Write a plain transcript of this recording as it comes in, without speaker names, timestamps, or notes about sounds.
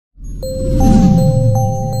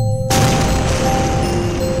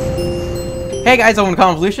Hey guys, I'm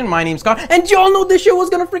Khanvolution, my name's Khan, and y'all know this shit was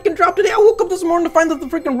gonna freaking drop today. I woke up this morning to find that the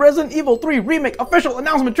freaking Resident Evil 3 Remake official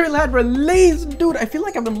announcement trailer had released. Dude, I feel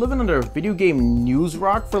like I've been living under a video game news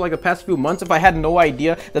rock for like the past few months. If I had no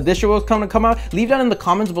idea that this show was gonna come out, leave down in the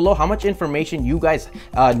comments below how much information you guys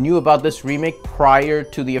knew about this remake prior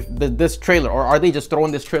to this trailer, or are they just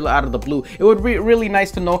throwing this trailer out of the blue? It would be really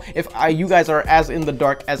nice to know if you guys are as in the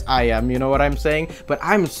dark as I am, you know what I'm saying? But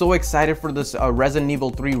I'm so excited for this Resident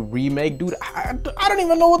Evil 3 Remake, dude. I don't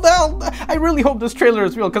even know what the hell. I really hope this trailer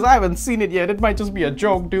is real because I haven't seen it yet. It might just be a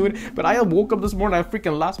joke, dude. But I woke up this morning, I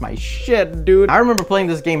freaking lost my shit, dude. I remember playing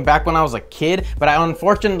this game back when I was a kid, but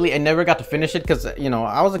unfortunately I never got to finish it because, you know,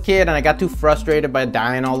 I was a kid and I got too frustrated by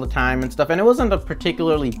dying all the time and stuff. And it wasn't a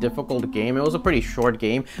particularly difficult game. It was a pretty short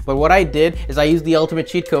game. But what I did is I used the ultimate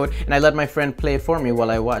cheat code and I let my friend play it for me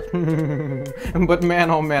while I watched. But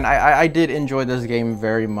man, oh man, I did enjoy this game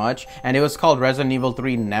very much. And it was called Resident Evil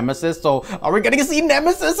 3 Nemesis. So are we gonna see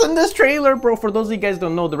Nemesis in this trailer, bro? For those of you guys who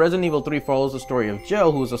don't know, the Resident Evil 3 follows the story of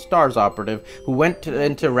Jill, who's a STARS operative who went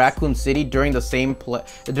into Raccoon City during the same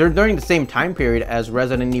time period as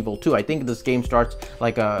Resident Evil 2. I think this game starts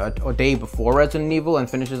like a day before Resident Evil and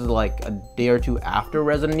finishes like a day or two after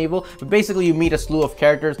Resident Evil. But basically, you meet a slew of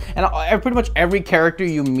characters, and pretty much every character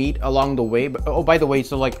you meet along the way. But oh, by the way,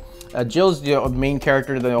 so like Jill's the main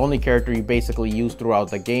character, the only character you basically use throughout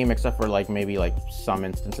the game, except for like maybe like some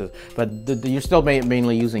instances. But you're still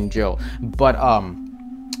mainly using Jill. But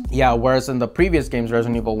yeah, whereas in the previous games,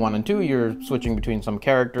 Resident Evil 1 and 2, you're switching between some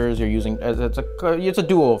characters. You're using it's a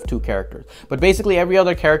duo of two characters. But basically, every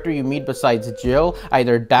other character you meet besides Jill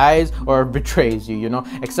either dies or betrays you, you know,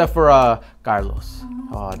 except for Carlos.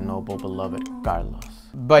 Oh, noble beloved Carlos.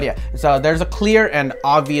 But yeah, so there's a clear and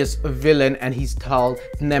obvious villain, and he's called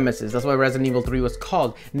Nemesis. That's why Resident Evil 3 was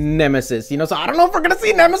called Nemesis, you know. So I don't know if we're gonna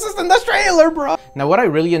see Nemesis in this trailer, bro. Now, what I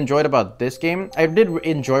really enjoyed about this game, I did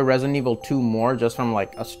enjoy Resident Evil 2 more, just from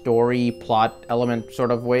like a story plot element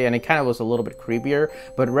sort of way, and it kind of was a little bit creepier.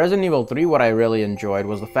 But Resident Evil 3, what I really enjoyed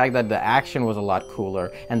was the fact that the action was a lot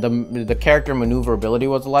cooler, and the character maneuverability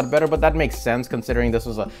was a lot better. But that makes sense considering this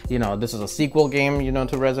is a sequel game, you know,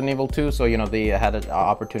 to Resident Evil 2. So you know they had an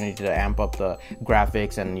opportunity to amp up the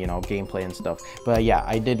graphics and, you know, gameplay and stuff. But yeah,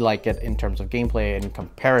 I did like it in terms of gameplay in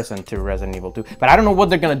comparison to Resident Evil 2. But I don't know what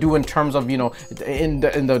they're gonna do in terms of, you know, in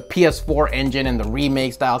the PS4 engine and the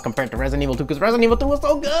remake style compared to Resident Evil 2, because Resident Evil 2 was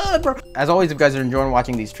so good, bro. As always, if you guys are enjoying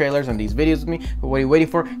watching these trailers and these videos with me, what are you waiting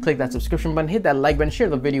for? Click that subscription button, hit that like button, share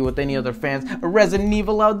the video with any other fans of Resident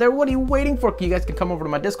Evil out there. What are you waiting for? You guys can come over to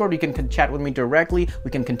my Discord. You can chat with me directly. We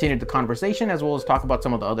can continue the conversation, as well as talk about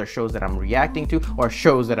some of the other shows that I'm reacting to, or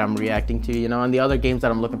shows that I'm reacting to, you know, and the other games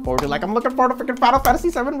that I'm looking forward to. Like, I'm looking forward to freaking Final Fantasy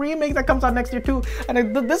VII Remake that comes out next year too,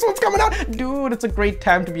 and this one's coming out. Dude, it's a great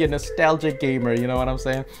time to be a nostalgic gamer, you know what I'm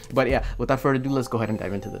saying? But yeah, without further ado, let's go ahead and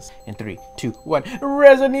dive into this. In 3, 2, 1,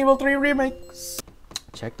 Resident Evil 3 Remake.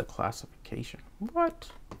 Check the classification. What?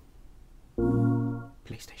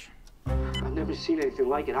 PlayStation. I've never seen anything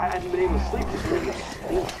like it. I haven't been able to sleep this week.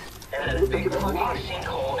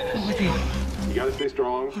 You gotta stay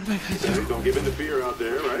strong. Okay, don't give in to fear out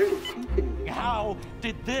there, right? How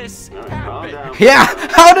did this Calm happen? down. Yeah,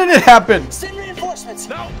 how did it happen? Send reinforcements.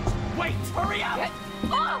 No! Wait! Hurry up!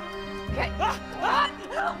 Oh, okay.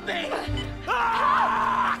 Help me!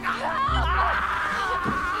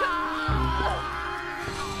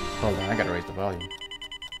 Hold on, I gotta raise the volume.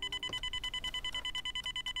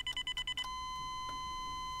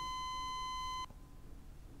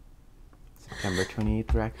 September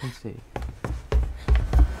 28th, Raccoon City.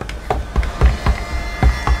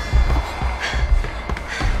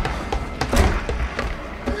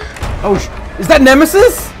 Oh, is that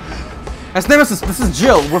Nemesis? That's Nemesis. This is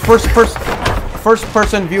Jill. We're first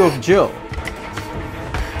person view of Jill.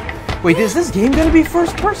 Wait, is this game gonna be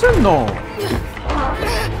first person? No.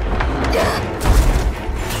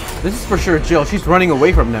 This is for sure Jill. She's running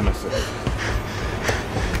away from Nemesis.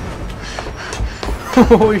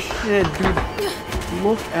 Oh shit, dude.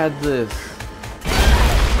 Look at this.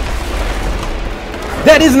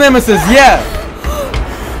 That is Nemesis, yeah!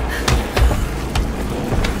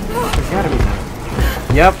 There's gotta be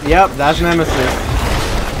Nemesis. Yep, that's Nemesis.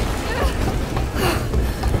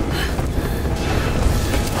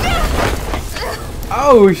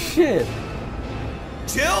 Oh shit!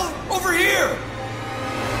 Jill, over here!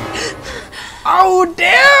 Oh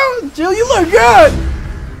damn! Jill, you look good!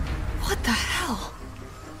 What the hell?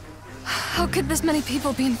 How could this many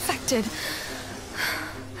people be infected?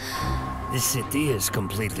 This city is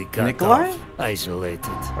completely cut Nikolai? off, isolated.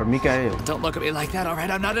 Or Mikhail? Don't look at me like that, alright?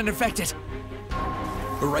 I'm not infected.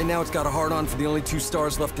 But right now it's got a hard-on for the only 2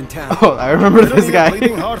 stars left in town. Oh, I remember this guy.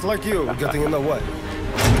 Bleeding heart like you getting in the way.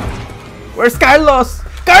 Where's Carlos?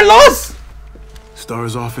 Carlos!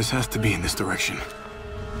 Star's office has to be in this direction.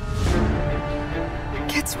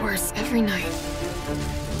 Gets worse every night.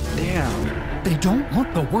 Damn. They don't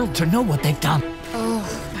want the world to know what they've done. Oh,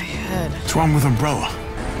 my head. What's wrong with Umbrella?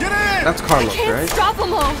 Get in! That's Carlos, Can't right? stop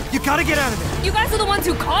them all. You gotta get out of there. You guys are the ones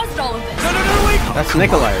who caused all of this. No, wait! That's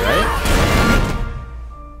Nikolai, right?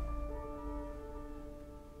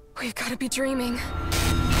 We've got to be dreaming.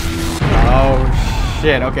 Oh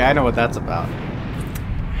shit, okay, I know what that's about.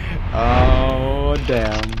 Oh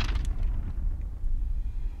damn.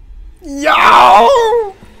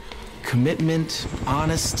 Yo! Commitment,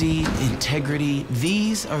 honesty, integrity,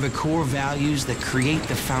 these are the core values that create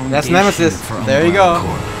the foundation. That's Nemesis. For There you go.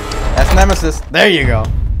 That's Nemesis. There you go.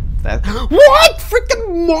 That what?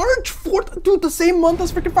 Freaking March 4th? Dude, the same month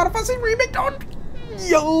as freaking Final Fantasy Remake, don't.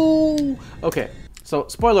 Yo! Okay. So,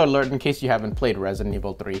 spoiler alert in case you haven't played Resident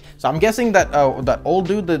Evil 3. So, I'm guessing that that old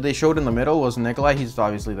dude that they showed in the middle was Nikolai. He's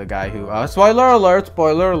obviously the guy who, spoiler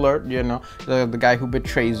alert, you know, the guy who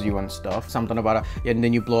betrays you and stuff. Something about and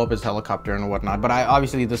then you blow up his helicopter and whatnot. But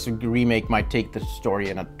obviously this remake might take the story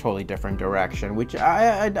in a totally different direction, which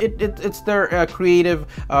it's their creative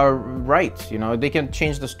rights. You know, they can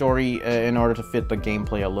change the story in order to fit the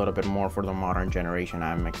gameplay a little bit more for the modern generation.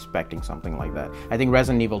 I'm expecting something like that. I think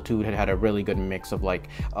Resident Evil 2 had a really good mix of like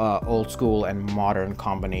old school and modern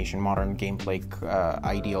gameplay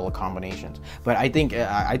ideal combinations. But I think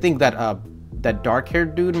that that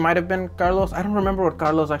dark-haired dude might have been Carlos. I don't remember what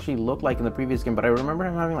Carlos actually looked like in the previous game, but I remember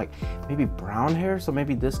him having like maybe brown hair, so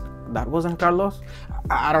maybe that wasn't Carlos.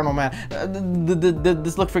 I don't know, man.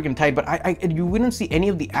 This looked freaking tight, but you wouldn't see any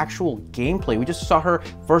of the actual gameplay. We just saw her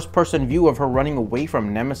first-person view of her running away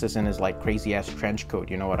from Nemesis in his like crazy-ass trench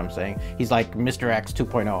coat. You know what I'm saying? He's like Mr. X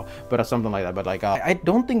 2.0, but something like that. But like, I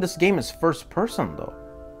don't think this game is first-person though.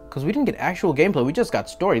 Because we didn't get actual gameplay, we just got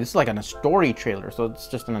story. This is like a story trailer, so it's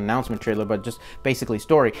just an announcement trailer, but just basically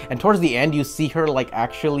story. And towards the end, you see her like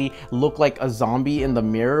actually look like a zombie in the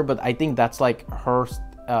mirror, but I think that's like her,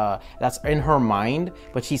 that's in her mind,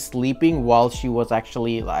 but she's sleeping while she was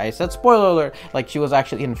actually, like I said, spoiler alert, like she was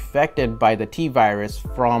actually infected by the T-virus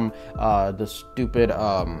from the stupid,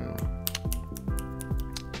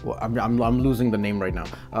 well, I'm losing the name right now.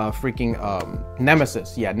 Freaking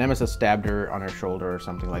Nemesis. Yeah, Nemesis stabbed her on her shoulder or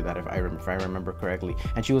something like that, if I remember correctly.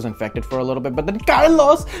 And she was infected for a little bit, but then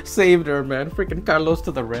Carlos saved her, man. Freaking Carlos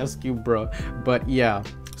to the rescue, bro. But yeah.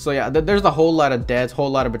 So yeah, there's a whole lot of deaths, whole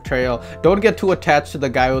lot of betrayal. Don't get too attached to the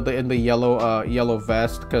guy with in the yellow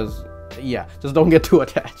vest, because yeah, just don't get too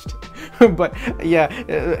attached. But yeah,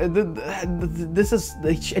 this is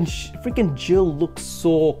and freaking Jill looks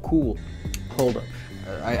so cool. Hold up.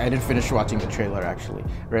 I didn't finish watching the trailer actually.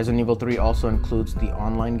 Resident Evil 3 also includes the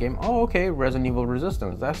online game. Oh, okay, Resident Evil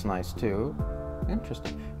Resistance. That's nice too.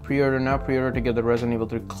 Interesting. Pre-order now. Pre-order to get the Resident Evil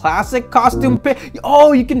 3 classic costume pick.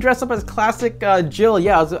 Oh, you can dress up as classic Jill.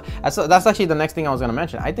 Yeah, that's actually the next thing I was gonna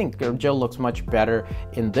mention. I think Jill looks much better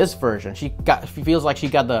in this version. She feels like she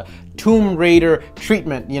got the Tomb Raider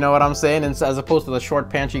treatment. You know what I'm saying? And so, as opposed to the short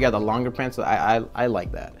pants, she got the longer pants. So I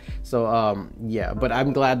like that. So yeah, but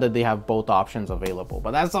I'm glad that they have both options available.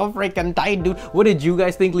 But that's so freaking tight, dude. What did you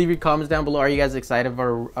guys think? Leave your comments down below. Are you guys excited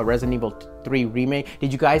for a Resident Evil 3 remake?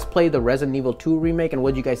 Did you guys play the Resident Evil 2 remake, and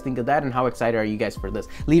what did you guys think of that, and how excited are you guys for this?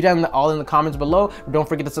 Leave down all in the comments below. Don't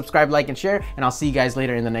forget to subscribe, like, and share, and I'll see you guys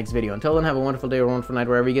later in the next video. Until then, have a wonderful day or wonderful night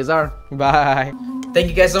wherever you guys are. Bye. Thank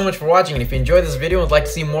you guys so much for watching, and if you enjoyed this video and would like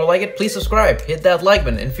to see more like it, please subscribe, hit that like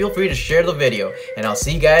button, and feel free to share the video, and I'll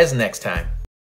see you guys next time.